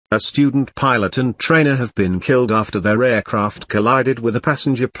A student pilot and trainer have been killed after their aircraft collided with a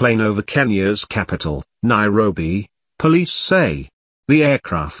passenger plane over Kenya's capital, Nairobi, police say. The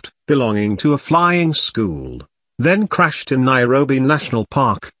aircraft, belonging to a flying school, then crashed in Nairobi National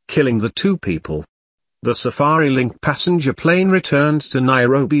Park, killing the two people. The safarilink passenger plane returned to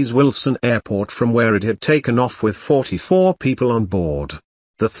Nairobi's Wilson Airport from where it had taken off with 44 people on board.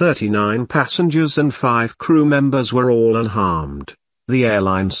 The 39 passengers and 5 crew members were all unharmed, the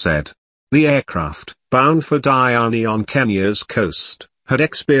airline said. The aircraft, bound for Diani on Kenya's coast, had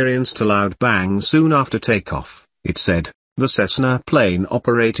experienced a loud bang soon after takeoff, it said. The Cessna plane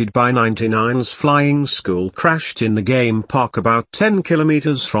operated by 99's flying school crashed in the game park about 10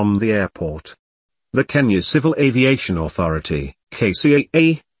 kilometers from the airport. The Kenya Civil Aviation Authority,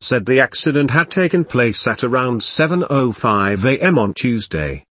 KCAA, said the accident had taken place at around 7:05 a.m. on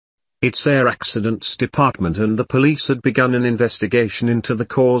Tuesday. Its air accidents department and the police had begun an investigation into the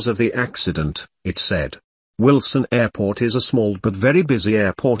cause of the accident, it said. Wilson Airport is a small but very busy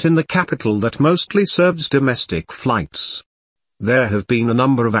airport in the capital that mostly serves domestic flights. There have been a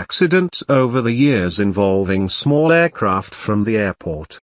number of accidents over the years involving small aircraft from the airport.